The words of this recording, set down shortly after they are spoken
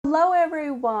Hello,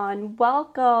 everyone.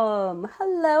 Welcome.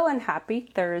 Hello and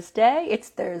happy Thursday. It's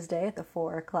Thursday at the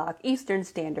 4 o'clock Eastern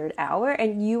Standard Hour,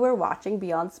 and you are watching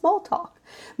Beyond Small Talk.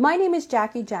 My name is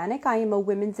Jackie Janik. I am a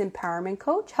women's empowerment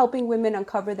coach, helping women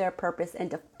uncover their purpose and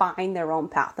define their own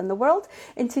path in the world.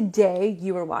 And today,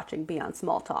 you are watching Beyond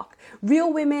Small Talk.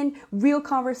 Real women, real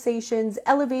conversations,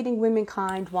 elevating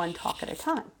womankind one talk at a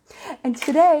time. And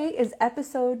today is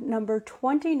episode number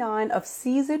 29 of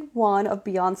season 1 of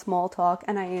Beyond Small Talk,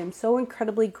 and I am so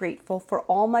incredibly grateful for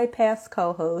all my past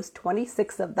co-hosts,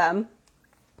 26 of them.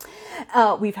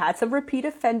 We've had some repeat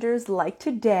offenders like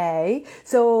today.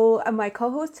 So my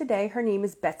co-host today, her name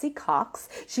is Betsy Cox.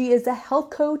 She is a health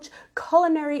coach,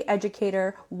 culinary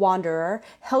educator, wanderer,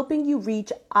 helping you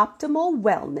reach optimal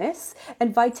wellness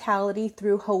and vitality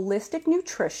through holistic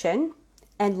nutrition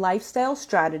and lifestyle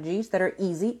strategies that are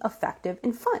easy, effective,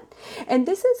 and fun. And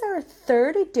this is our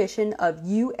third edition of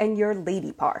You and Your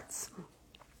Lady Parts.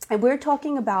 And we're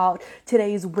talking about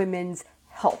today's women's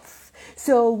health.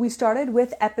 So we started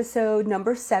with episode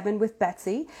number 7 with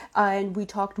Betsy, and we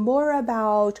talked more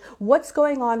about what's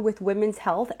going on with women's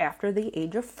health after the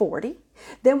age of 40.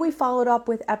 Then we followed up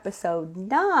with episode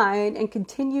 9 and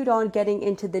continued on getting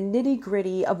into the nitty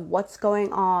gritty of what's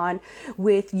going on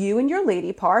with you and your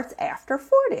lady parts after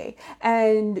 40.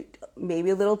 And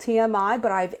maybe a little TMI,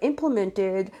 but I've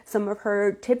implemented some of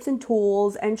her tips and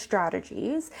tools and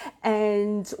strategies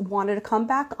and wanted to come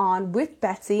back on with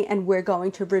Betsy, and we're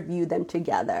going to review them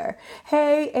together.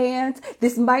 Hey, Aunt,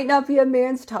 this might not be a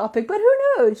man's topic, but who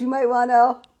knows? You might want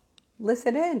to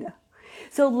listen in.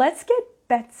 So let's get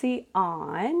Betsy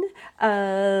on.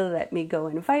 Let me go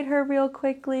invite her real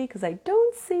quickly because I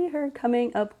don't see her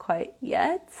coming up quite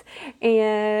yet.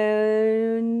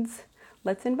 And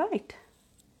let's invite.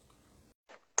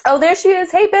 Oh, there she is.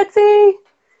 Hey, Betsy.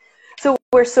 So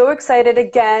we're so excited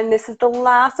again. This is the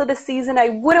last of the season. I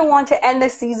wouldn't want to end the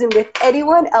season with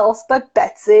anyone else but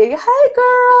Betsy. Hey,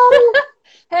 girl.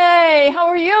 Hey, how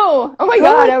are you? Oh my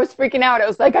God, I was freaking out. I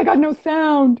was like, I got no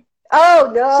sound.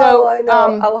 Oh, no, So, I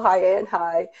know. Oh, hi, Ann.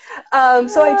 Hi.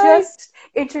 So I hi. just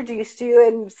introduced you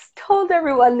and told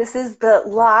everyone this is the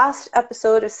last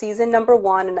episode of season number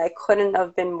 1, and I couldn't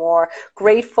have been more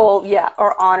grateful,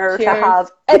 or honored to Cheers.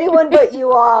 have anyone but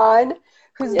you on,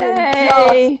 who's been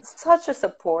Yay. just such a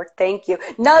support. Thank you.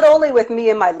 Not only with me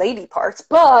and my lady parts,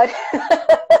 but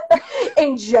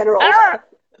in general,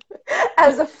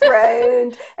 as a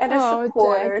friend and a Oh,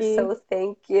 supporter. Jackie. So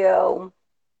thank you.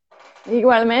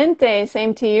 Igualmente.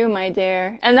 Same to you, my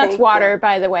dear. And that's Thank water, you.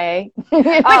 by the way.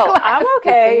 Oh, I'm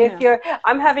okay. Just so you If know.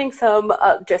 I'm having some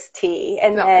just tea,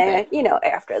 and So, then, okay.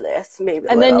 after this, maybe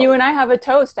a And then you little. and I have a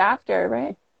toast after,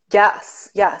 right? Yes,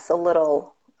 a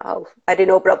little. Oh, I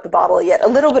didn't open up the bottle yet. A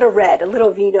little bit of red, a little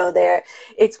vino there.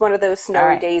 It's one of those All snowy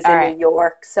right. days All in right. New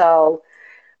York, so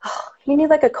you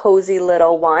need like a cozy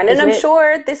little wine. And Is I'm it?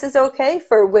 sure this is okay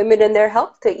for women in their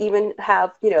health to even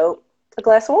have, a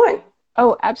glass of wine.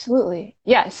 Oh, absolutely.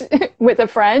 Yes. With a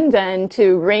friend and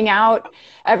to ring out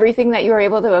everything that you were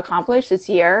able to accomplish this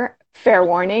year. Fair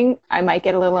warning, I might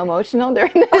get a little emotional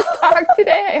during this talk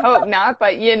today. I hope not,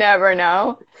 but you never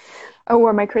know. I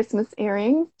wore my Christmas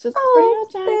earrings just for Oh,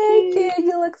 you, thank Jackie.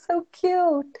 you. You look so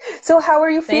cute. So how are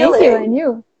you Thank you, and feeling?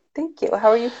 you. Thank you. How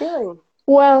are you feeling?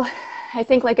 Well, I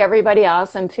think like everybody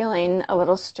else, I'm feeling a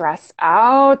little stressed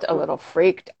out, a little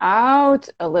freaked out,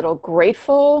 a little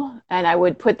grateful, and I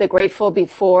would put the grateful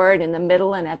before it in the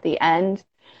middle and at the end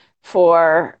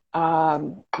for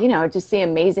just the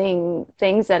amazing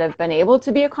things that have been able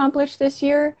to be accomplished this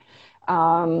year.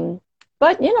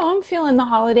 But I'm feeling the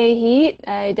holiday heat.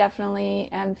 I definitely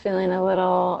am feeling a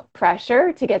little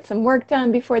pressure to get some work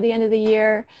done before the end of the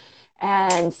year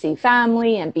and see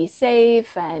family and be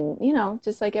safe and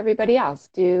just like everybody else,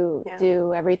 Yeah.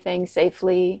 do everything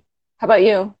safely. How about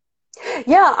you?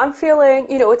 Yeah, I'm feeling,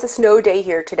 it's a snow day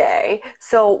here today.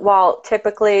 So while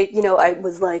typically, I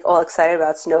was like all excited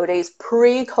about snow days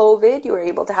pre-COVID, you were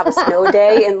able to have a snow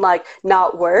day and like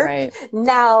not work. Right.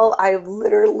 Now I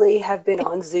literally have been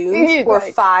on Zooms You're for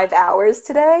like, 5 hours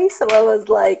today. So I was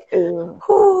like, ugh.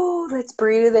 whew, let's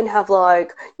breathe and have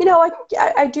like,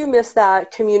 I do miss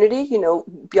that community.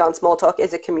 Beyond Small Talk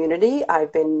is a community.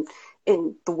 I've been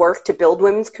in the work to build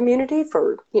women's community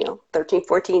for, 13,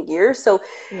 14 years. So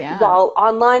Yeah. while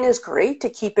online is great to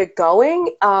keep it going,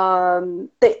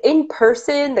 the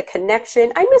in-person, the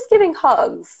connection, I miss giving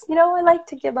hugs. I like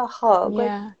to give a hug,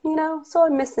 Yeah. so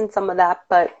I'm missing some of that,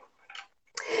 but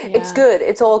it's Yeah. good.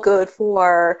 It's all good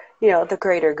for, the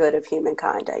greater good of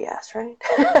humankind, I guess, right?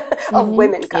 Of Mm-hmm. Yep,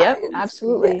 womankind. Yeah.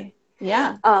 absolutely.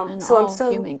 Yeah. And So I'm all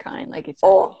so, humankind, like you said.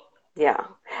 oh, Yeah.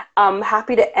 I'm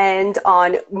happy to end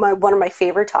on one of my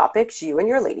favorite topics, you and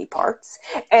your lady parts.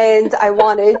 And I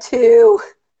wanted to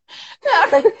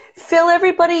like fill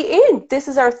everybody in. This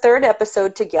is our third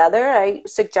episode together. I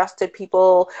suggested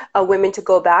people, women, to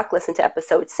go back, listen to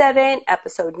episode 7,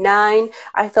 episode 9.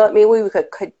 I thought maybe we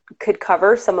could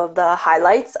cover some of the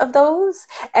highlights of those.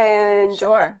 And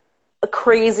Sure.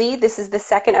 crazy, this is the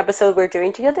second episode we're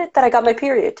doing together that I got my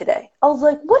period today. I was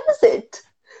like, what is it?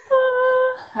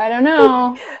 I don't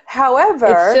know.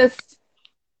 It's However, just,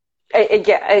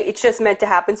 yeah, it's just meant to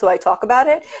happen, so I talk about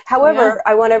it. yeah. However,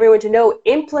 I want everyone to know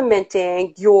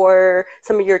implementing your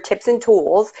some of your tips and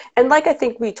tools, and like I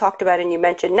think we talked about and you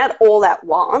mentioned, not all at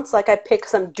once. Like I pick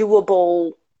some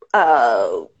doable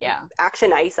uh, Yeah.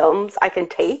 action items I can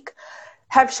take,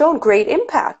 have shown great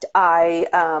impact. I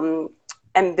am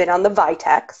been on the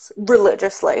Vitex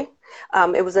religiously.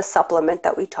 It was a supplement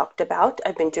that we talked about.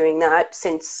 I've been doing that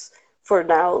since for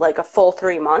now like a full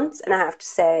 3 months, and I have to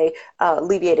say,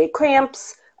 alleviated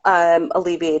cramps,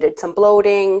 alleviated some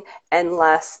bloating, and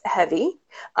less heavy.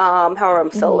 However,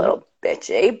 I'm still a Hmm. little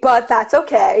bitchy, but that's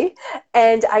okay.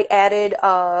 And I added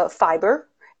fiber.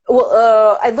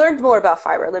 Well, I learned more about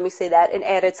fiber, let me say that, and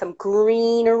added some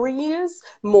greeneries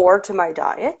more to my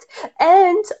diet.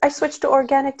 And I switched to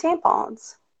organic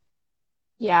tampons.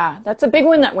 Yeah, that's a big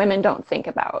one that women don't think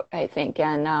about, I think.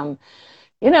 And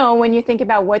when you think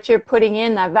about what you're putting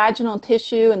in, that vaginal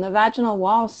tissue and the vaginal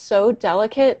wall is so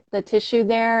delicate, the tissue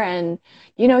there, and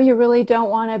you really don't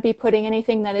want to be putting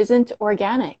anything that isn't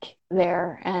organic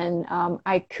there. And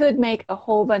I could make a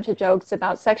whole bunch of jokes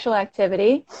about sexual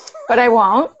activity, but I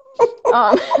won't.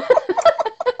 Um,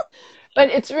 but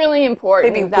it's really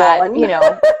Maybe important that,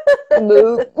 one.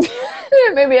 move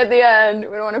maybe at the end.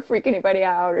 We don't want to freak anybody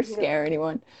out or Yeah. scare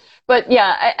anyone. But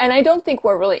yeah, and I don't think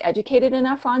we're really educated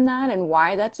enough on that and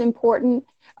why that's important.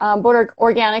 But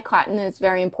organic cotton is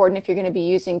very important if you're going to be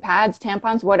using pads,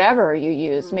 tampons, whatever you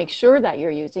use. Make Mm. sure that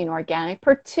you're using organic,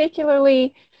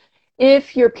 particularly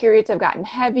if your periods have gotten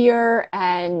heavier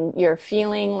and you're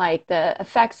feeling like the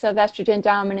effects of estrogen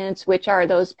dominance, which are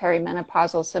those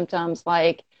perimenopausal symptoms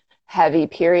like heavy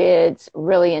periods,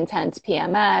 really intense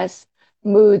PMS,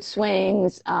 mood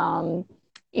swings,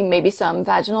 maybe some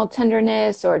vaginal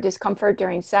tenderness or discomfort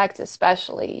during sex,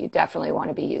 especially, you definitely want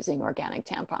to be using organic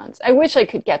tampons. I wish I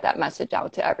could get that message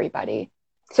out to everybody.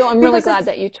 So I'm really Because glad it's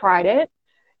that you tried it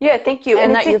Yeah, thank you.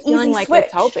 And and it's that an you're feeling easy like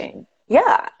it's switch. helping.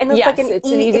 Yeah, and it's like Yes,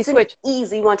 it's an easy it's an switch.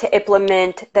 easy one to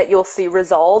implement that you'll see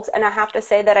results. And I have to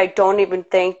say that I don't even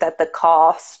think that the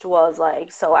cost was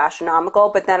like so astronomical,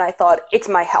 but then I thought it's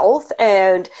my health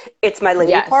and it's my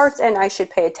lady Yes. parts and I should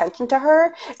pay attention to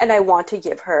her and I want to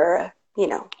give her,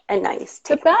 a nice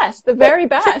The tampon. best, the But very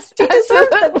best. she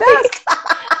deserves the Absolutely. best.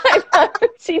 I know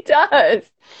she does.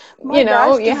 My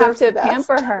Vash You have deserves the to best.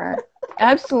 pamper her.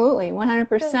 Absolutely.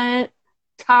 100%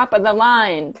 top of the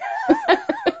line.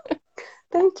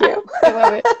 Thank you. I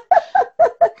love it.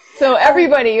 So Uh,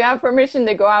 everybody, you have permission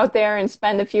to go out there and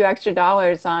spend a few extra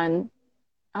dollars on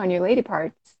your lady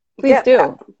parts. Please yeah,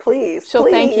 do. please, She'll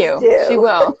thank please you. She do.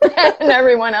 will. And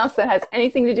everyone else that has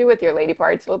anything to do with your lady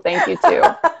parts will thank you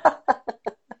too.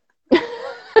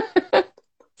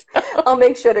 I'll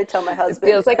make sure to tell my It husband.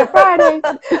 feels like a Friday.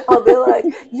 I'll be like,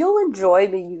 you'll enjoy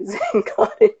me using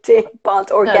cotton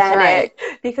tampons That's right. organic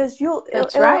because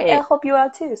That's it'll right. help you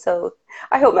out too. So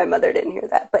I hope my mother didn't hear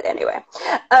that. But anyway,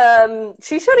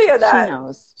 she should hear She that.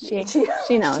 knows. She She,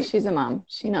 she knows. she, She's a mom.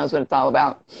 She knows what it's all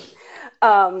about.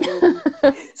 um,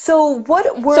 so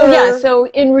what So yeah, were, so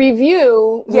in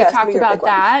review, we yeah, some of talked your big about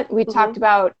ones. that. We Hmm. talked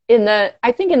about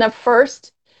I think in the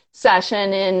first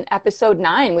session in episode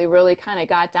 9, we really kind of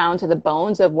got down to the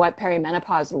bones of what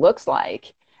perimenopause looks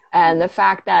like. And the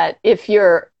fact that if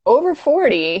you're over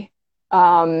 40,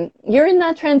 you're in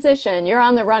that transition, you're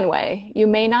on the runway. You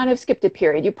may not have skipped a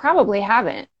period. You probably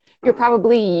haven't. You're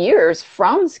probably years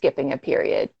from skipping a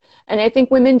period. And I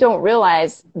think women don't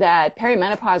realize that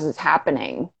perimenopause is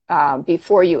happening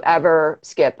before you ever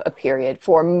skip a period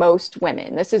for most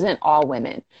women. This isn't all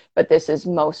women, but this is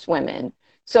most women.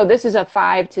 So this is a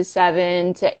 5 to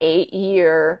 7 to 8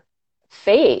 year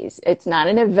phase. It's not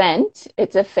an event,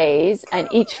 it's a phase. And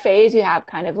each phase you have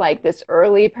kind of like this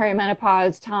early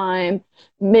perimenopause time,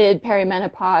 mid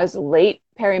perimenopause, late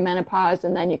perimenopause,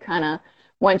 and then you kind of,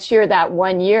 once you're that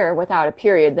 1 year without a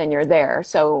period, then you're there.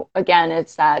 So again,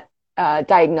 it's that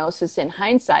diagnosis in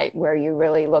hindsight where you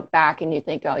really look back and you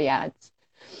think, oh yeah,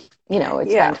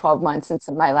 it's been Yeah. 12 months since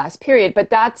my last period. But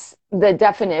that's the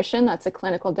definition, that's a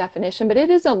clinical definition, but it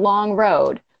is a long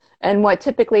road. And what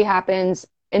typically happens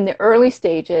in the early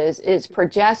stages is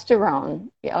progesterone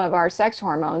of our sex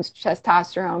hormones,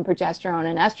 testosterone, progesterone,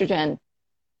 and estrogen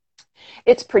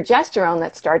it's progesterone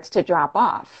that starts to drop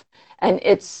off. And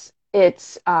it's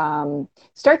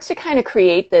starts to kind of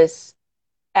create this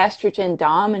estrogen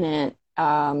dominant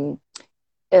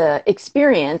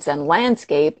experience and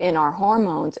landscape in our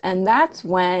hormones. And that's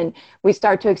when we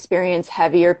start to experience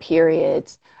heavier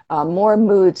periods, more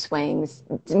mood swings,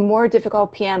 more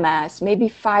difficult PMS, maybe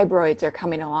fibroids are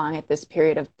coming along at this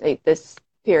period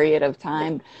of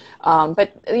time.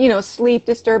 But, sleep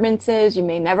disturbances, you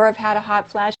may never have had a hot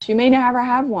flash, you may never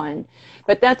have one.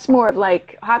 But that's more of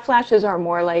like, hot flashes are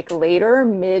more like later,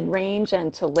 mid-range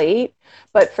and to late.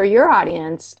 But for your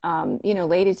audience,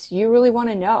 ladies, you really want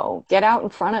to know, get out in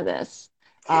front of this,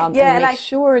 and make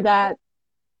sure that,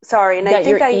 I think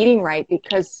you're eating right,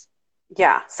 because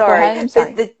yeah, sorry. Go ahead, I'm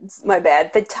sorry. My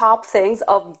bad. The top things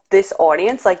of this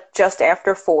audience, like just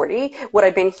after 40, what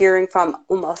I've been hearing from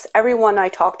almost everyone I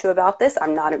talk to about this,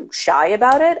 I'm not shy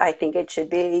about it. I think it should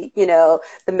be, the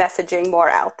messaging more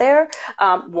out there.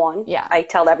 One, Yeah. I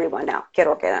tell everyone now, get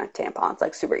organic tampons,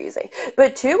 like super easy.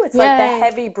 But two, it's like the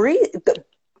heavy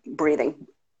breathing.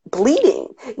 Bleeding,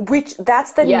 which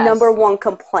that's the number one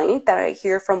complaint that I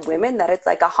hear from women, that it's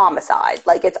like a homicide,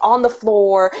 like it's on the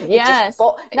floor. Yes.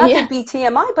 Not to be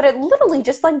TMI, but it literally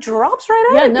just like drops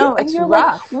right out of you. And it's you're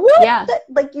rough. like, what? Yeah.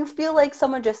 Like you feel like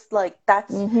someone just like,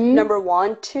 that's number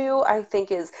one. Two, I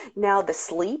think, is now the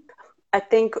sleep. I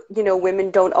think,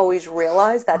 women don't always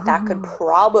realize that that could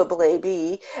probably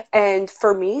be. And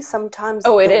for me, sometimes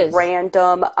it is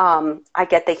random, I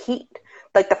get the heat.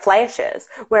 Like the flashes,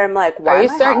 where I'm like, why are you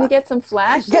starting to get some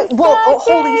flashes? Yeah, well,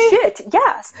 holy shit,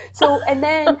 yes. So, and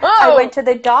then I went to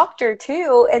the doctor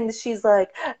too, and she's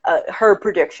like, her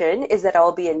prediction is that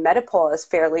I'll be in menopause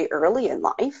fairly early in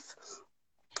life,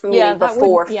 meaning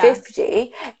before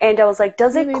 50. And I was like,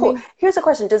 here's a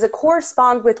question, does it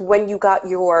correspond with when you got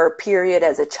your period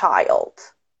as a child?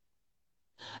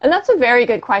 And that's a very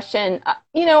good question.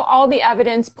 All the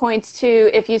evidence points to,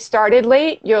 if you started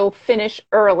late, you'll finish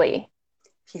early.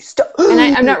 And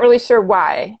I'm not really sure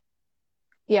why.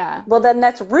 Yeah. Well, then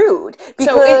that's rude.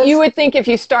 So you would think if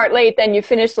you start late, then you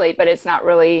finish late, but it's not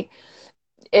really.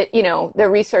 The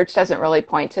research doesn't really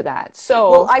point to that.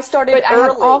 So, well, I started early. I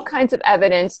have all kinds of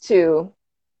evidence too.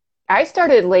 I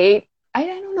started late. I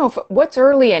don't know what's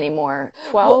early anymore.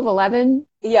 12, 11?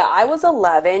 Yeah, I was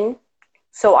 11,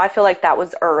 so I feel like that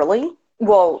was early.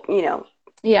 Well,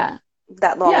 yeah,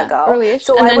 that long ago. Early-ish.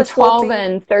 So and then 12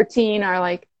 and 13 are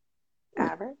like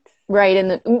average. Right.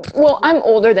 I'm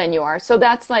older than you are. So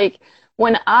that's like,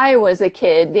 when I was a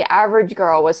kid, the average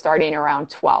girl was starting around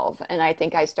 12. And I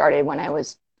think I started when I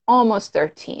was almost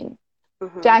 13.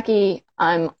 Mm-hmm. Jackie,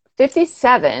 I'm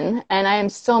 57 and I am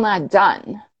still not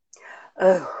done.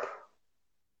 Ugh.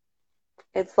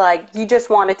 It's like, you just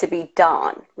want it to be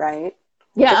done, right?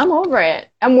 Yeah, I'm over it.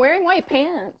 I'm wearing white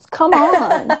pants. Come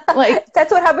on. Like,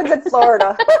 that's what happens in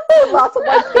Florida. Lots of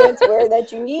white pants wearing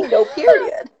that you need no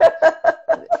period.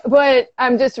 But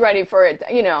I'm just ready for it.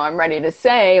 I'm ready to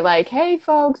say, like, hey,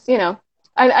 folks,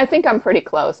 I think I'm pretty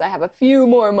close. I have a few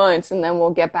more months and then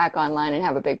we'll get back online and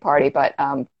have a big party. But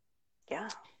yeah.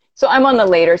 So I'm on the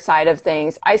later side of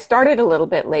things. I started a little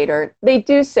bit later. They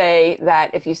do say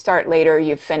that if you start later,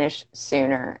 you finish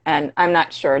sooner. And I'm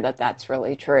not sure that that's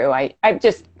really true. I've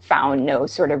just found no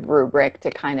sort of rubric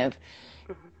to kind of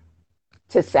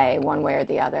to say one way or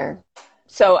the other.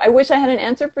 So I wish I had an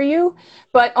answer for you.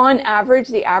 But on average,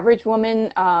 the average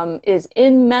woman is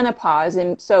in menopause.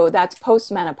 And so that's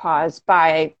postmenopause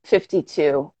by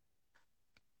 52.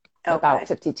 Okay. About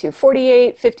 52.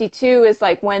 48, 52 is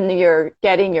like when you're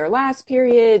getting your last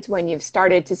periods, when you've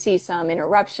started to see some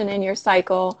interruption in your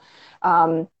cycle.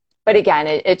 But again,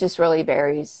 it just really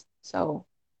varies. So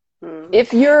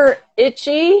if you're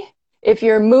itchy, if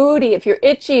you're moody, if you're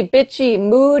itchy, bitchy,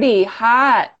 moody,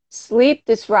 hot, sleep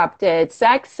disrupted,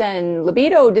 sex and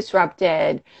libido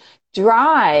disrupted,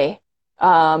 dry,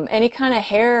 any kind of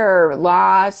hair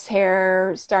loss,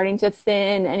 hair starting to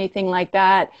thin, anything like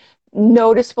that,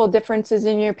 noticeable differences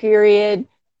in your period,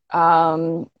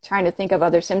 trying to think of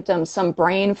other symptoms, some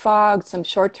brain fog, some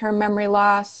short-term memory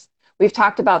loss. We've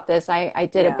talked about this. I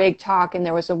did a big talk and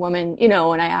there was a woman,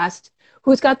 and I asked,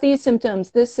 who's got these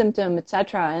symptoms, this symptom,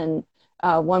 etc. And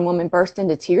one woman burst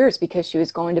into tears because she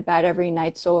was going to bed every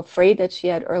night so afraid that she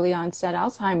had early onset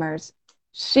Alzheimer's.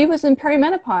 She was in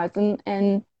perimenopause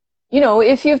and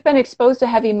if you've been exposed to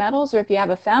heavy metals or if you have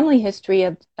a family history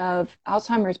of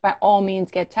Alzheimer's, by all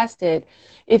means get tested.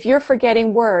 If you're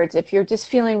forgetting words, if you're just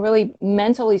feeling really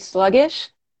mentally sluggish,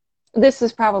 this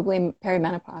is probably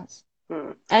perimenopause.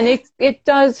 And it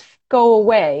does go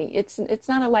away. It's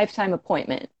not a lifetime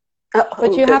appointment.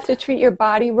 But you have to treat your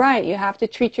body right. You have to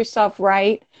treat yourself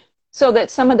right. so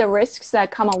that some of the risks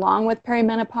that come along with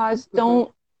perimenopause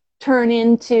don't turn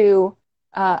into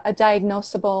a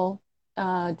diagnosable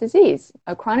disease,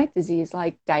 a chronic disease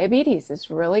like diabetes is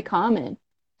really common,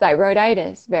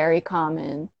 thyroiditis, very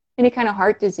common, any kind of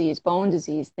heart disease, bone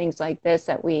disease, things like this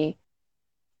that we're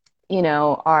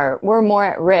more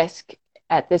at risk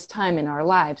at this time in our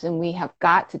lives, and we have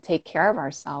got to take care of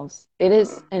ourselves. It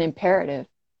is an imperative.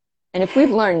 And if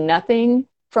we've learned nothing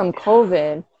from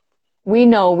COVID, we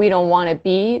know we don't want to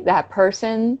be that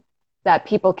person that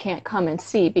people can't come and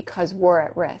see because we're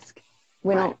at risk.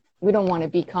 We don't want to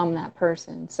become that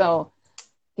person. So,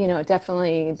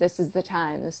 definitely this is the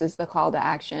time. This is the call to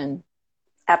action.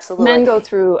 Absolutely. Men go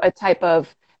through a type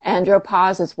of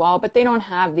andropause as well, but they don't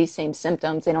have these same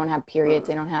symptoms. They don't have periods.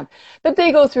 But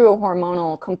they go through a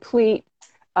hormonal complete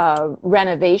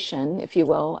renovation, if you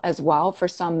will, as well. For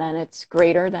some men, it's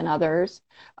greater than others.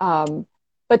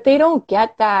 But they don't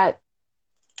get that.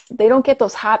 They don't get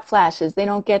those hot flashes. They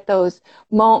don't get those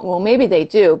well, maybe they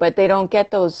do, but they don't get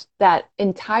that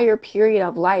entire period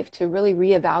of life to really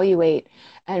reevaluate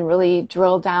and really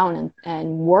drill down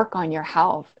and work on your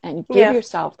health and give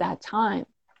yourself that time.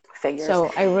 Figures.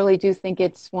 So I really do think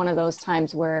it's one of those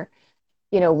times where,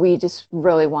 we just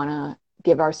really want to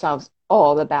give ourselves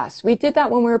all the best. We did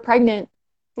that when we were pregnant.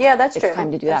 Yeah, that's true. It's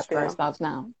time to do that for ourselves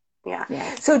now.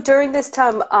 Yeah. So during this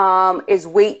time, is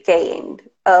weight gain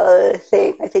a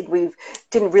thing? I think we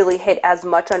didn't really hit as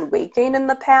much on weight gain in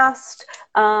the past,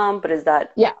 but is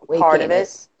that part of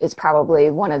it? Is probably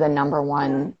one of the number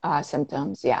one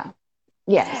symptoms. Yeah.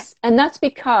 Yes. And that's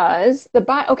because the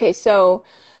body. Okay, so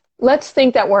let's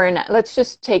think that let's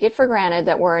just take it for granted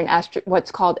that we're in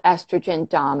what's called estrogen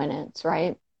dominance,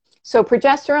 right? So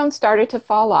progesterone started to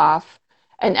fall off,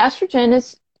 and estrogen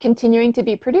is continuing to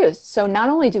be produced. So not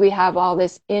only do we have all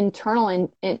this internal and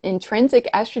intrinsic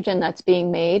estrogen that's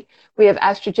being made, we have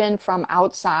estrogen from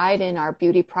outside in our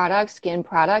beauty products, skin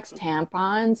products,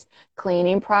 tampons,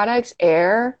 cleaning products,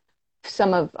 air,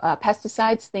 some of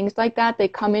pesticides, things like that. They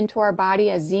come into our body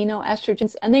as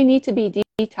xenoestrogens, and they need to be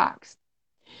detoxed.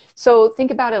 So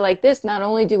think about it like this. Not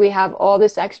only do we have all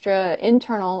this extra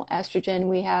internal estrogen,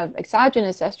 we have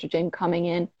exogenous estrogen coming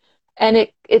in, and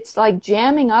it's like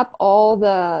jamming up all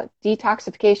the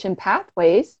detoxification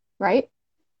pathways, right?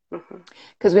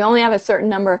 Because we only have a certain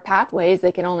number of pathways.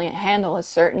 They can only handle a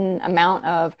certain amount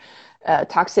of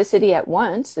toxicity at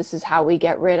once. This is how we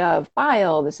get rid of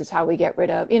bile. This is how we get rid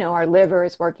of, our liver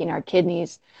is working, our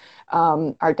kidneys,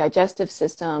 our digestive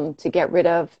system to get rid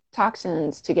of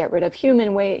toxins, to get rid of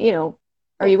human waste.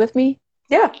 Are you with me?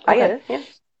 Yeah, I get it. Yeah.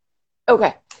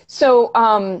 Okay. So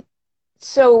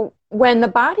when the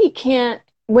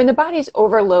body's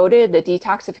overloaded, the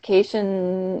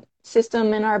detoxification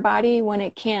system in our body, when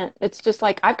it can't, it's just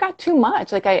like, I've got too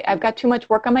much. Like I've got too much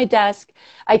work on my desk.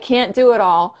 I can't do it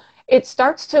all. It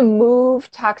starts to move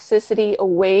toxicity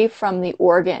away from the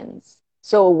organs.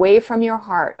 So away from your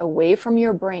heart, away from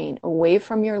your brain, away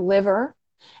from your liver,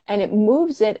 and it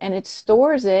moves it and it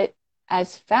stores it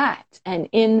as fat and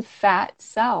in fat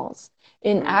cells,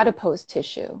 in adipose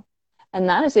tissue. And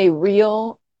that is a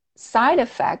real side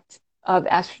effect of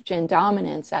estrogen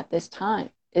dominance at this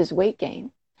time, is weight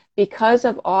gain. Because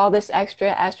of all this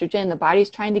extra estrogen, the body's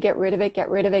trying to get rid of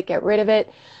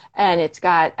it. And it's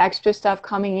got extra stuff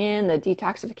coming in. The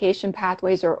detoxification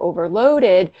pathways are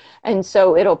overloaded. And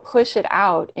so it'll push it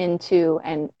out into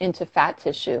fat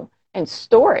tissue and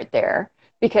store it there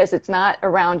because it's not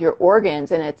around your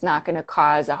organs and it's not going to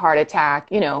cause a heart attack.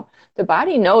 The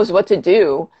body knows what to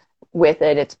do with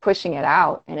it. It's pushing it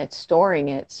out and it's storing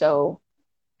it so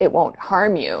it won't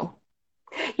harm you.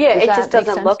 Yeah, it just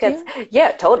doesn't look as,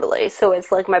 totally. So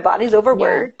it's like my body's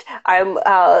overworked. Yeah. I'm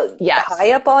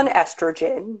high up on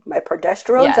estrogen. My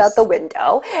progesterone's out the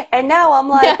window. And now I'm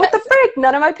like, what the frick?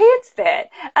 None of my pants fit.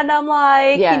 And I'm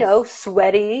like,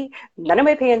 sweaty. None of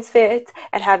my pants fit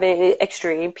and having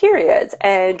extreme periods.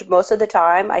 And most of the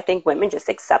time, I think women just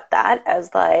accept that as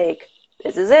like,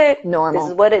 this is it.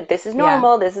 Normal. This is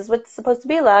normal. Yeah. This is what it's supposed to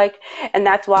be like. And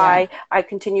that's why I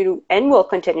continue to, and will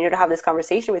continue to have this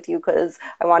conversation with you, because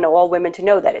I want all women to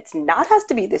know that it's not has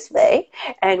to be this way.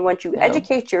 And once you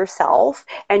educate yourself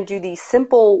and do these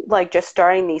simple, like just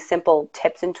starting these simple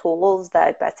tips and tools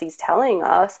that Betsy's telling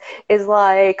us, is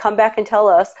like, come back and tell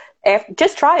us,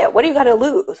 just try it. What do you got to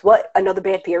lose? What, another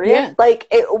bad period? Yeah. Like,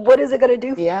 what is it going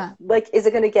to do? Yeah. Like, is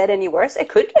it going to get any worse? It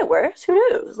could get worse. Who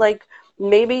knows? Like,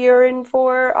 maybe you're in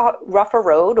for a rougher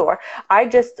road, or I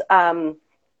just,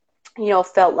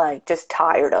 felt like just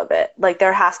tired of it. Like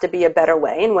there has to be a better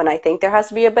way. And when I think there has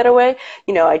to be a better way,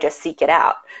 I just seek it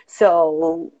out.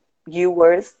 So you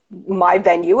were my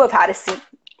venue of how to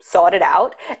sort it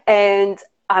out. And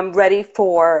I'm ready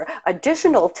for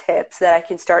additional tips that I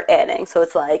can start adding. So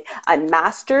it's like I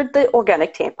mastered the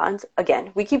organic tampons.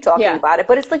 Again, we keep talking Yeah. about it,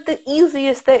 but it's like the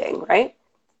easiest thing, right?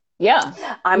 Yeah.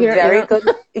 I'm You very don't,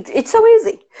 good. It's so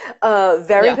easy.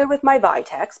 Very yeah. good with my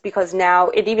Vitex because now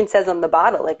it even says on the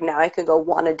bottle, like now I can go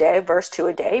one a day versus two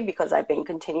a day because I've been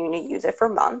continuing to use it for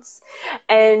months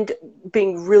and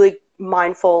being really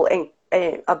mindful and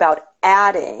about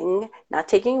adding, not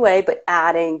taking away, but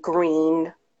adding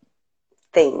green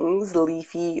things,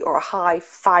 leafy or high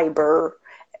fiber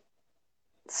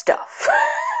stuff.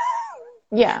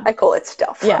 Yeah. I call it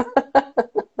stuff. Yeah.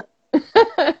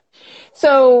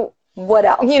 So, What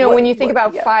else? when you think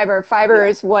about Yeah, fiber yeah.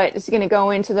 is what is going to go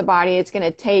into the body. It's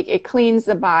going to it cleans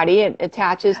the body. It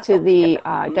attaches to Oh,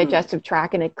 yeah. the digestive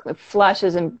tract and it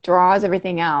flushes and draws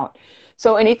everything out.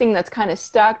 So anything that's kind of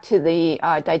stuck to the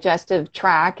digestive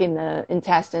tract in the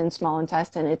intestine, small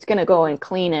intestine, it's going to go and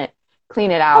clean it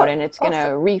out, Oh, and it's going to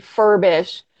awesome.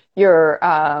 refurbish your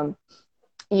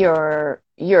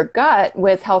your gut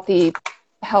with healthy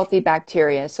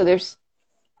bacteria. So there's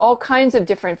all kinds of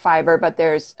different fiber, but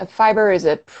there's a fiber is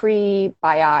a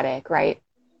prebiotic, right?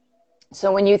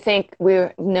 So when you think we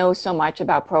know so much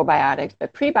about probiotics,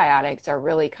 but prebiotics are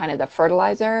really kind of the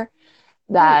fertilizer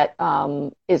Hmm. that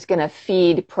is going to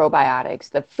feed probiotics,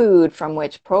 the food from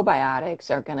which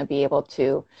probiotics are going to be able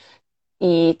to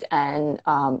eat and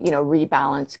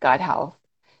rebalance gut health.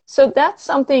 So that's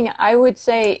something I would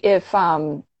say if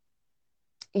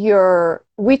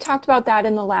we talked about that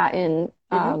in the Latin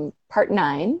Mm-hmm. part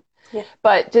 9. Yeah.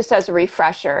 But just as a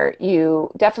refresher,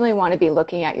 you definitely want to be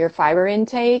looking at your fiber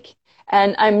intake.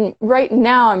 And I'm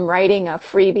writing a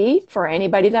freebie for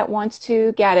anybody that wants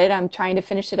to get it. I'm trying to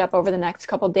finish it up over the next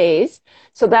couple days.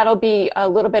 So that'll be a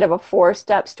little bit of a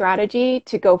 4-step strategy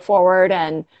to go forward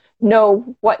and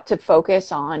know what to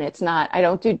focus on. It's not, I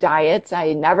don't do diets.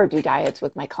 I never do diets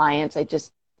with my clients. I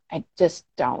just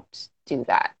don't do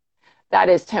that.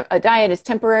 A diet is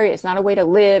temporary. It's not a way to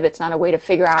live. It's not a way to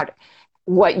figure out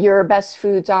what your best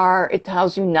foods are. It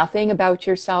tells you nothing about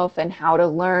yourself and how to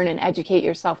learn and educate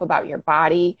yourself about your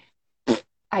body.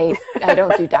 I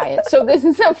don't do diets. So this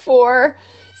is a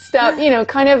 4-step,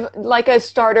 kind of like a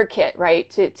starter kit, right?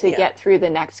 To Yeah. get through the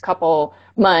next couple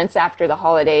months after the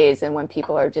holidays and when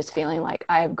people are just feeling like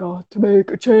I've got to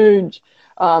make a change.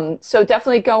 So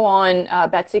definitely go on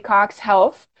Betsy Cox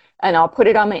Health, and I'll put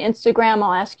it on my Instagram.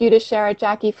 I'll ask you to share it,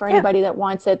 Jackie, for Yeah. anybody that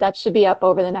wants it. That should be up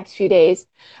over the next few days.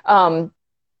 Um,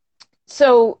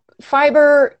 so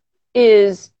fiber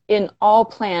is in all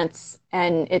plants,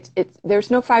 and it's there's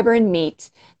no fiber in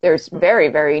meat. There's very,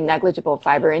 very negligible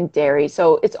fiber in dairy.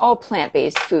 So it's all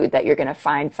plant-based food that you're going to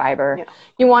find fiber. Yeah.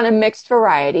 You want a mixed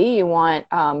variety. You want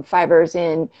fibers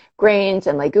in grains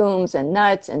and legumes and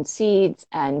nuts and seeds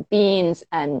and beans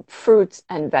and fruits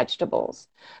and vegetables.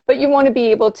 But you want to be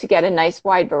able to get a nice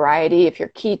wide variety. If you're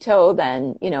keto,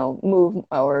 then, move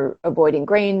or avoiding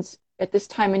grains at this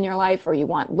time in your life, or you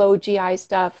want low GI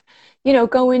stuff,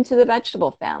 go into the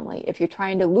vegetable family. If you're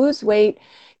trying to lose weight,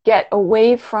 get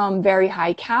away from very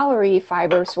high calorie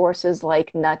fiber sources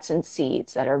like nuts and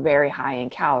seeds that are very high in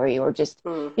calorie, or just,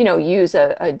 Mm. use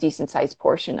a decent sized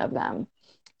portion of them.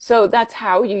 So that's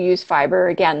how you use fiber.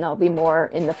 Again, there'll be more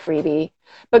in the freebie.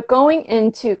 But going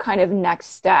into kind of next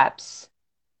steps,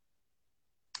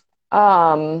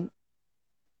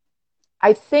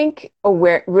 I think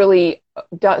really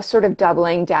sort of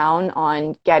doubling down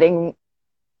on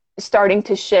starting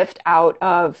to shift out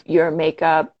of your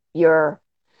makeup, your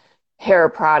hair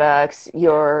products,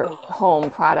 your Oh, home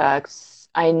products.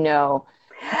 I know.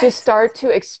 Just start to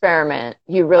experiment.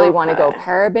 You really want to go okay.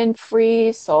 paraben free,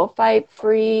 sulfite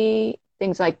free,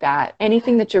 things like that.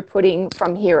 Anything that you're putting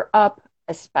from here up,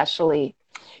 especially.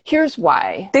 Here's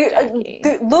why, Jackie.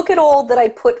 Look at all that I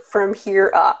put from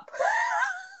here up.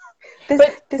 This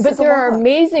this But is a there are lot.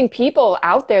 amazing people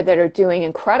out there that are doing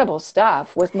incredible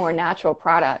stuff with more natural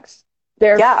products.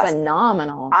 They're Yes,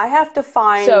 phenomenal. I have to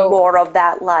find So, more of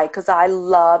that light because I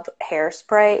love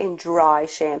hairspray and dry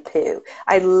shampoo.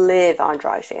 I live on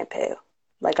dry shampoo.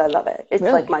 Like I love it. It's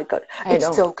like really, my good. I It's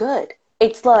don't, so good.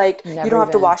 It's like you don't never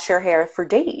have to even. wash your hair for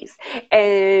days.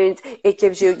 And it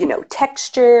gives you,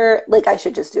 texture. Like I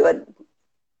should just do an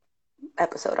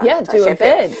episode on Yeah, dry do a shampoo.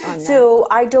 bid on that. So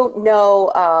I don't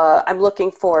know. I'm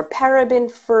looking for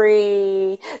paraben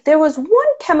free. There was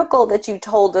one chemical that you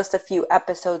told us a few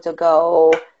episodes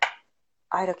ago.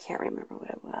 Can't remember what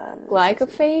it was.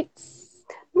 Glycophates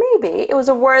Maybe it was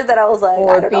a word that I was like, I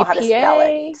or don't know how to spell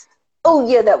it. BPA. Oh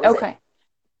yeah, that was it. Okay.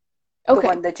 The Okay.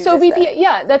 one that you So just said. BPA,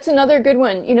 yeah, that's another good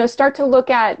one. Start to look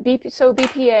at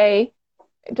BPA.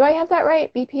 Do I have that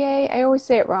right? BPA? I always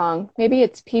say it wrong. Maybe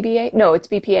it's PBA. No, it's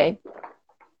BPA.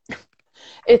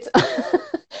 It's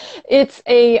it's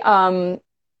a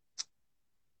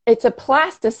it's a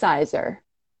plasticizer,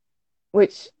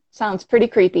 which sounds pretty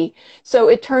creepy. So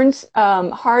it turns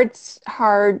hard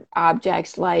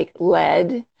objects like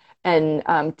lead and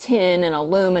tin and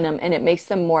aluminum, and it makes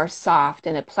them more soft,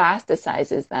 and it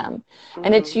plasticizes them.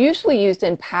 And it's Mm-hmm. usually used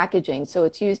in packaging. So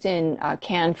it's used in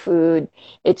canned food.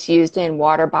 It's used in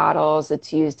water bottles.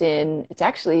 It's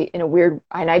actually in a weird,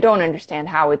 and I don't understand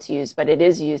how it's used, but it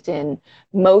is used in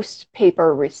most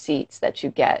paper receipts that you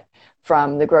get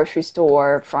from the grocery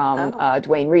store, from Oh.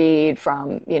 Dwayne Reed,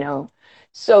 from,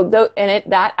 so that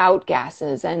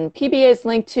outgasses, and PBA is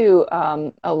linked to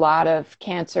a lot of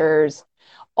cancers.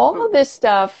 All of Mm-hmm. this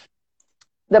stuff,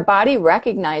 the body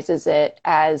recognizes it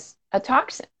as a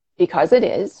toxin because it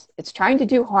is. It's trying to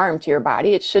do harm to your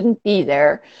body. It shouldn't be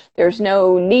there. There's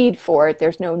no need for it.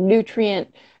 There's no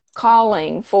nutrient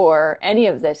calling for any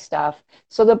of this stuff.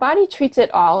 So the body treats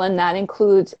it all, and that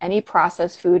includes any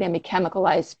processed food, any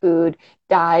chemicalized food,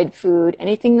 dyed food,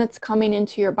 anything that's coming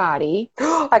into your body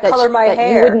I that color my that you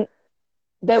hair. wouldn't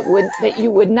that you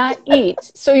would not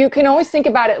eat. So you can always think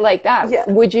about it like that. Yeah.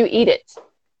 Would you eat it?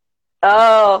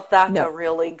 Oh, that's a No.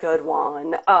 really good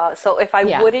one. So if I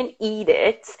Yeah. wouldn't eat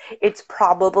it, it's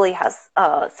probably has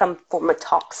some form of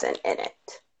toxin in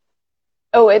it.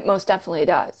 Oh, it most definitely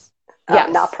does.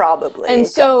 Not Yes. probably, And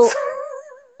it does. so,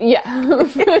 yeah.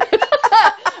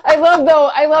 I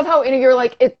love how you're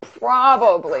like, it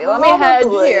probably, let me hedge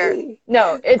here. Probably.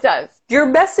 No, it does. You're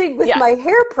messing with my Yes,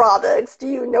 hair products. Do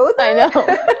you know I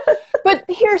know. that? But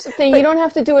here's the thing, you But don't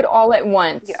have to do it all at yeah,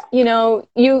 once.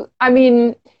 I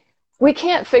mean, we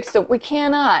cannot fix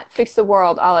the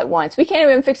world all at once. We can't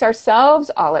even fix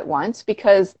ourselves all at once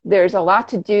because there's a lot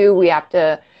to do. We have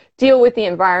to deal with the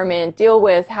environment, deal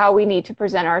with how we need to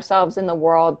present ourselves in the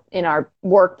world, in our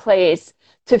workplace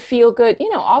to feel good,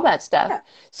 all that stuff. yeah.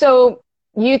 So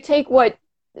you take what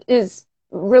is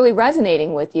really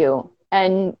resonating with you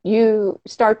and you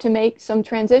start to make some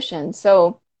transitions.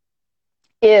 So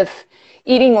if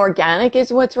eating organic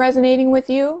is what's resonating with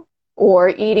you, or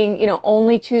eating,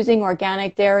 only choosing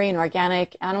organic dairy and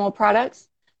organic animal products,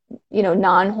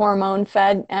 non-hormone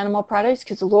fed animal products,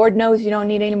 because Lord knows you don't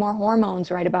need any more hormones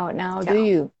right about now, do Yeah.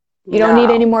 you? You don't need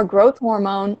any No. more growth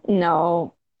hormone.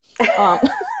 No. Um,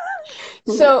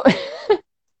 so,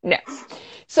 no.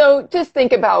 So just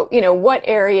think about, what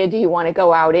area do you want to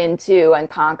go out into and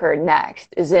conquer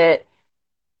next? Is it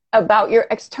about your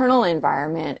external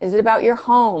environment? Is it about your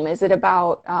home? Is it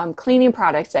about cleaning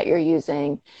products that you're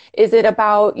using? Is it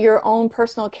about your own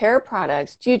personal care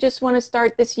products? Do you just want to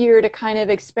start this year to kind of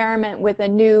experiment with a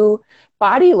new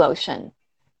body lotion?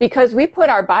 Because we put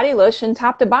our body lotion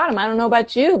top to bottom. I don't know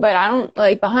about you, but I don't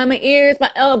like behind my ears,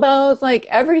 my elbows, like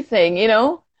everything,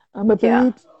 I'm a Yeah.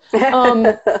 boobs.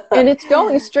 Um, and it's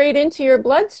going straight into your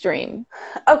bloodstream.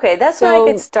 Okay, that's what I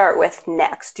could So start with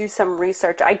next. Do some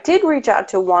research. I did reach out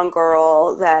to one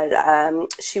girl that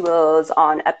she was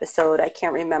on episode, I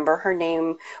can't remember. Her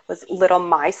name was Little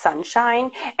My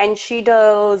Sunshine, and she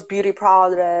does beauty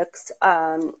products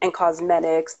and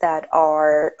cosmetics that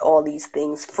are all these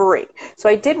things free. So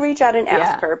I did reach out and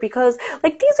ask yeah, her because,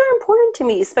 like, these are important to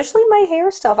me, especially my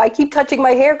hair stuff. I keep touching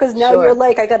my hair because now you're sure.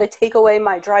 like, I got to take away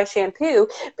my dry shampoo.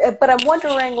 But I'm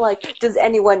wondering, like, does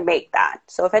anyone make that?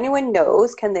 So if anyone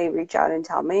knows, can they reach out and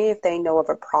tell me if they know of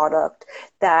a product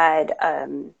that,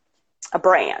 a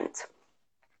brand,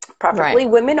 preferably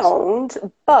Right. women owned,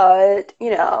 but,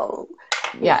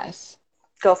 Yes.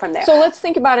 go from there. So let's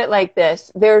think about it like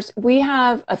this. We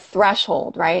have a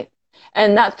threshold, right?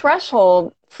 And that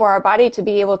threshold for our body to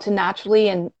be able to naturally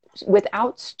and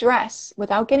without stress,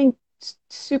 without getting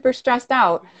super stressed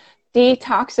out,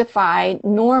 detoxify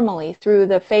normally through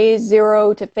the phase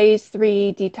 0 to phase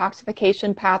 3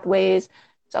 detoxification pathways.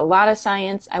 It's a lot of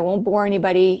science. I won't bore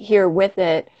anybody here with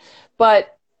it,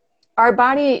 but our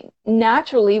body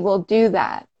naturally will do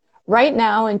that. Right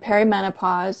now in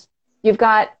perimenopause,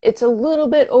 it's a little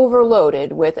bit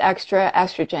overloaded with extra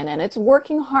estrogen and it's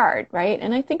working hard, right?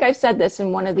 And I think I said this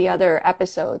in one of the other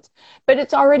episodes, but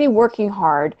it's already working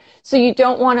hard. So you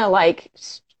don't want to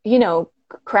you know,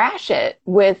 crash it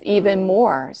with even Mm,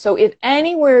 more. So if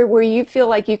anywhere where you feel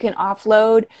like you can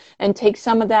offload and take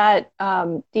some of that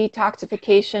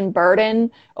detoxification burden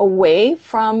away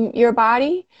from your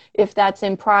body, if that's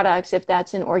in products, if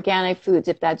that's in organic foods,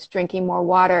 if that's drinking more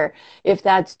water, if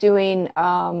that's doing,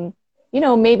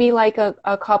 maybe like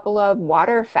a couple of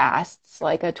water fasts,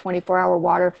 like a 24-hour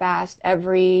water fast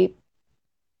every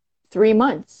 3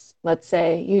 months. Let's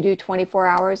say you do 24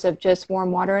 hours of just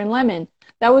warm water and lemon.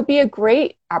 That would be a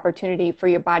great opportunity for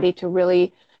your body to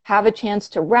really have a chance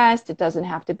to rest. It doesn't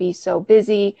have to be so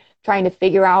busy trying to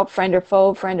figure out friend or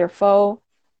foe, friend or foe.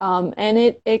 And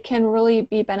it can really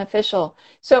be beneficial.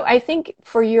 So I think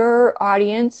for your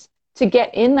audience to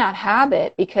get in that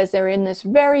habit, because they're in this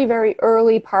very, very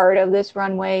early part of this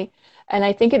runway, and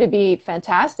I think it'd be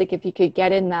fantastic if you could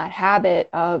get in that habit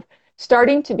of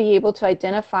starting to be able to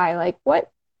identify like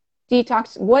what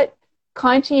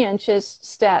conscientious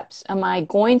steps am I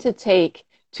going to take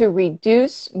to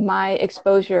reduce my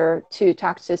exposure to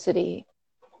toxicity?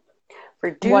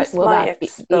 Reduce my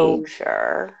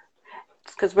exposure.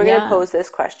 Because we're going to pose this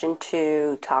question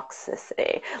to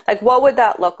toxicity. Like, what would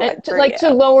that look like for you? To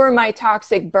lower my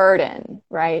toxic burden,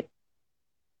 right?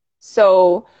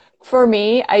 So for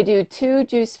me, I do 2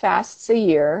 juice fasts a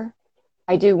year.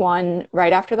 I do one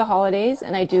right after the holidays,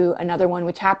 and I do another one,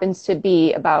 which happens to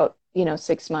be about,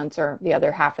 6 months or the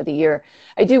other half of the year.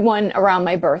 I do one around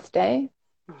my birthday.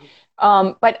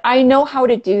 But I know how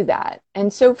to do that.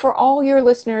 And so for all your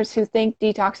listeners who think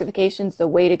detoxification is the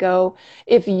way to go,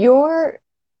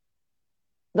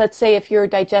 let's say if your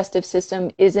digestive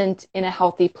system isn't in a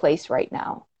healthy place right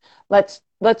now, let's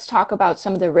talk about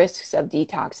some of the risks of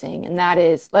detoxing. And that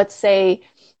is, let's say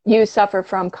you suffer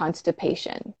from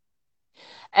constipation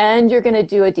and you're going to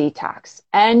do a detox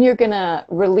and you're going to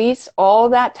release all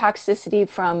that toxicity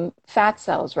from fat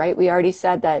cells, right? We already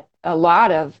said that a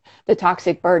lot of the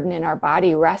toxic burden in our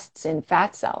body rests in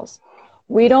fat cells.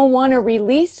 We don't want to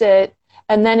release it,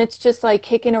 and then it's just like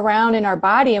kicking around in our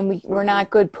body, and we're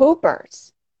not good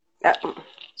poopers.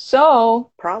 So,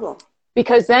 problem.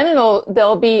 Because then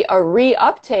there'll be a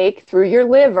reuptake through your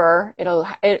liver.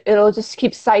 It'll just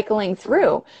keep cycling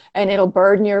through, and it'll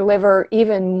burden your liver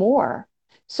even more.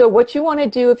 So what you want to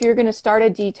do if you're going to start a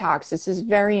detox, this is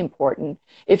very important.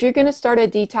 If you're going to start a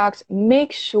detox,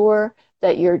 make sure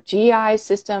that your GI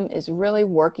system is really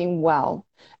working well.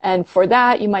 And for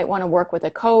that, you might want to work with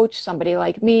a coach, somebody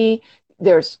like me.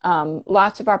 There's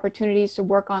lots of opportunities to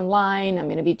work online. I'm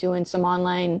going to be doing some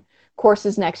online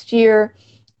courses next year.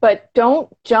 But don't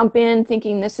jump in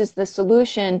thinking this is the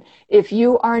solution if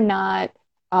you are not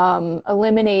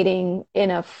eliminating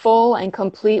in a full and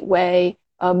complete way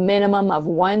a minimum of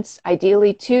once,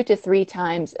 ideally 2 to 3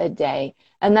 times a day.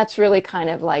 And that's really kind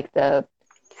of like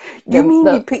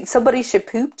somebody should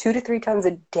poop 2 to 3 times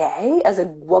a day as a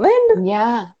woman?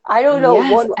 Yeah. I don't know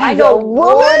one. I know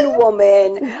one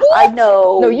woman. What? I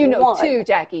know. No, you know one. 2,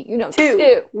 Jackie. You know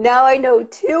 2. Now I know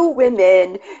 2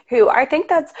 women who I think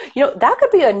that's that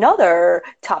could be another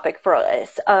topic for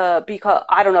us. Because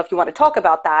I don't know if you want to talk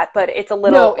about that, but it's a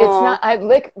little. No, it's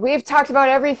not. We've talked about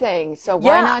everything, so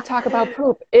why not talk about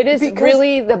poop? It is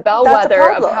really the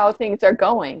bellwether of how things are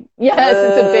going. Yes,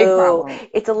 it's a big problem.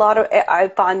 It's a lot of. I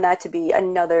find that to be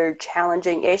another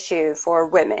challenging issue for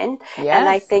women, and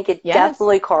I think it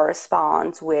definitely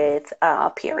corresponds with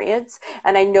periods.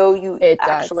 And I know you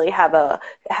actually had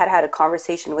a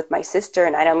conversation with my sister,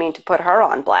 and I don't mean to put her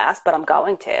on blast, but I'm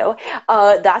going to.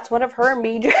 That's one of her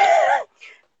major.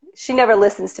 She never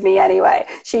listens to me anyway.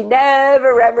 She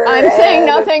never ever. I'm saying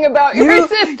nothing about your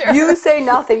sister. You say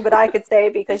nothing, but I could say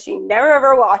it because she never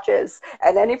ever watches.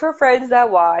 And any of her friends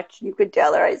that watch, you could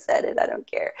tell her I said it. I don't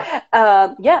care.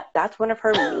 That's one of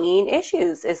her main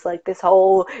issues. Is like this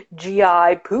whole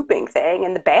GI pooping thing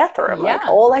in the bathroom. Yeah. Like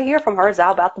all I hear from her is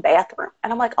all about the bathroom,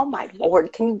 and I'm like, oh my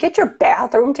Lord, can you get your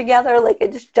bathroom together? Like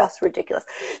it's just ridiculous.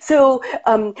 So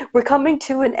we're coming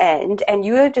to an end, and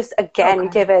you have just again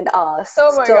given us.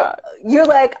 Oh my God. You're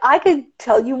like, I could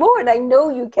tell you more, and I know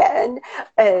you can.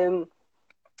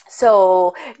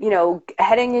 So,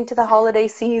 heading into the holiday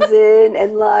season,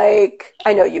 and like,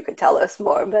 I know you could tell us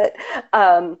more, but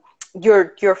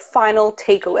your final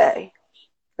takeaway,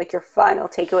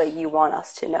 you want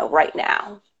us to know right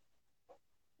now.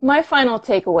 My final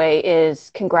takeaway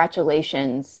is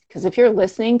congratulations, because if you're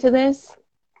listening to this,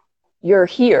 you're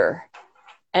here.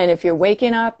 And if you're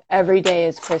waking up, every day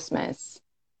is Christmas.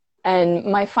 And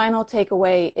my final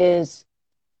takeaway is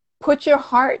put your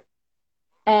heart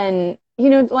and,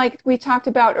 like we talked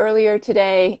about earlier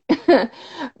today,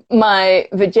 my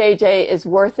vajayjay is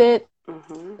worth it,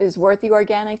 is worth the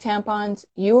organic tampons.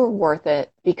 You're worth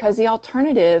it because the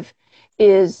alternative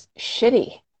is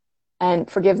shitty. And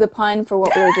forgive the pun for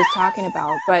what we were just talking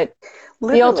about, but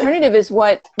the alternative is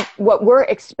what we're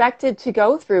expected to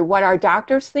go through, what our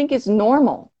doctors think is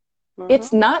normal.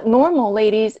 It's not normal,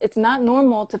 ladies. It's not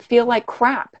normal to feel like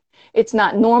crap. It's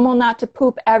not normal not to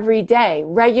poop every day,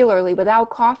 regularly, without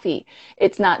coffee.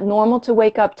 It's not normal to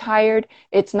wake up tired.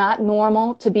 It's not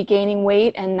normal to be gaining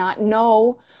weight and not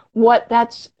know what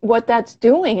that's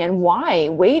doing and why.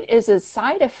 Weight is a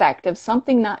side effect of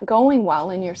something not going well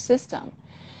in your system.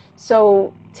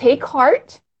 So take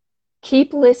heart.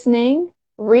 keep listening,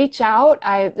 reach out.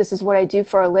 This is what I do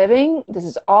for a living. This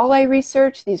is all I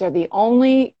research. These are the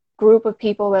only group of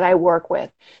people that I work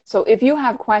with. So if you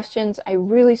have questions, I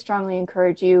really strongly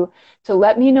encourage you to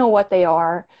let me know what they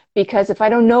are, because if I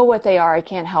don't know what they are, I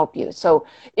can't help you. So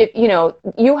if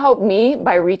you help me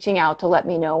by reaching out to let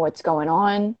me know what's going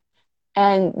on.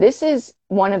 And this is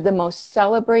one of the most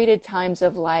celebrated times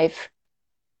of life,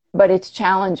 but it's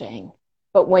challenging.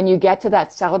 But when you get to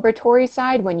that celebratory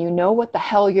side, when you know what the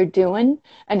hell you're doing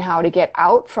and how to get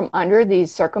out from under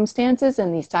these circumstances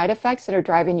and these side effects that are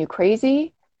driving you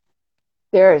crazy,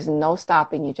 there is no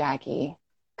stopping you, Jackie,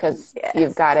 because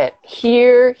you've got it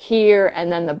here, and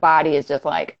then the body is just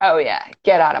like, oh yeah,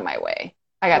 get out of my way.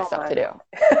 I got stuff to do.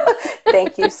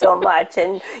 Thank you so much.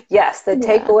 And yes, the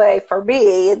takeaway for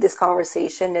me in this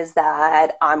conversation is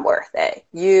that I'm worth it.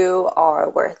 You are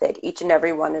worth it. Each and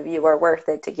every one of you are worth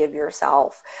it to give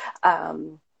yourself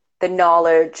the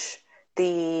knowledge,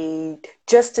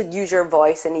 just to use your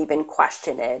voice and even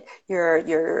question it.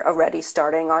 You're already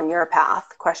starting on your path.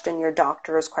 Question your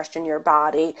doctors, question your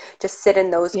body. Just sit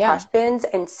in those questions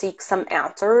and seek some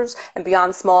answers. And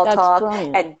Beyond Small Talk,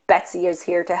 brilliant. And Betsy is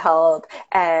here to help.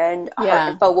 And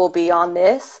her info will be on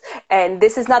this. And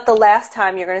this is not the last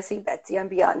time you're going to see Betsy on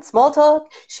Beyond Small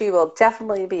Talk. She will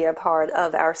definitely be a part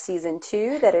of our season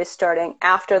 2 that is starting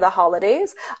after the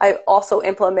holidays. I've also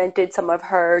implemented some of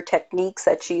her techniques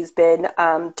that she's been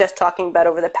just talking about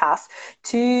over the past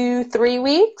 2-3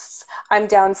 weeks. I'm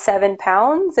down 7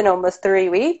 pounds in almost 3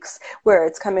 weeks, where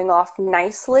it's coming off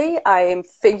nicely. I'm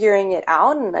figuring it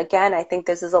out. And again, I think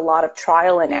this is a lot of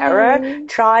trial and error.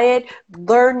 Try it,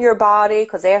 learn your body,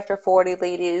 because after 40,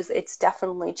 ladies, it's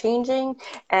definitely changing.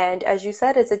 And as you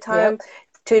said, it's a time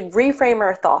to reframe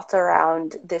our thoughts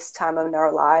around this time of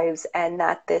our lives, and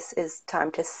that this is time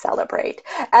to celebrate.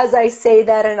 As I say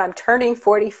that, and I'm turning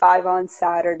 45 on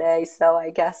Saturday, so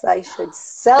I guess I should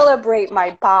celebrate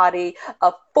my body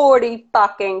of 40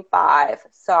 fucking 5.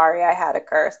 Sorry, I had a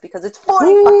curse because it's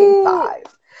 40 fucking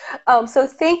 5. So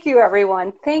thank you,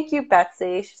 everyone. Thank you,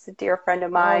 Betsy. She's a dear friend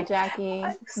of mine. Oh, Jackie.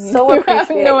 So you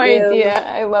have no idea.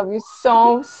 I love you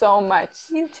so, so much.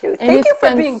 You too. Thank you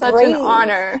for being such brave. An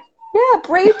honor. Yeah,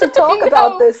 brave to talk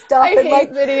about this stuff. I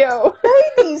hate video.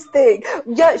 Say these things.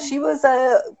 Yeah, she was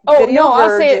a video I'll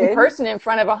virgin. say it in person in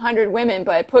front of 100 women,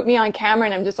 but put me on camera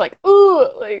and I'm just like,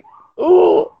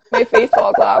 ooh, my face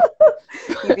falls off.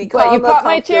 But you popped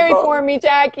my cherry for me,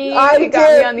 Jackie. You got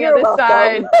me on the other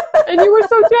side. And you were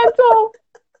so gentle.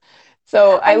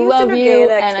 So I love you,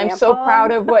 and I'm so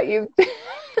proud of what you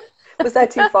Was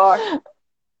that too far?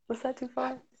 Was that too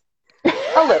far?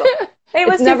 A little.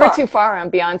 It's never too far on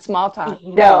Beyond Small Talk.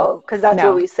 No, because that's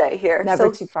what we say here. Never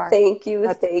too far. Thank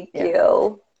you. Thank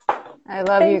you. I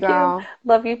love you, girl.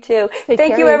 Love you too.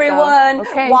 Thank you, everyone.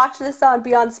 Okay. Watch this on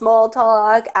Beyond Small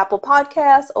Talk, Apple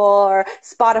Podcasts, or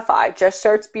Spotify. Just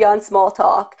search Beyond Small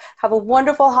Talk. Have a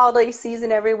wonderful holiday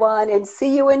season, everyone, and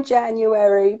see you in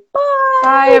January. Bye.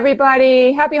 Bye,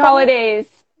 everybody. Happy holidays.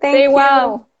 Stay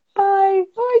well. Bye.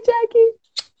 Bye, Jackie.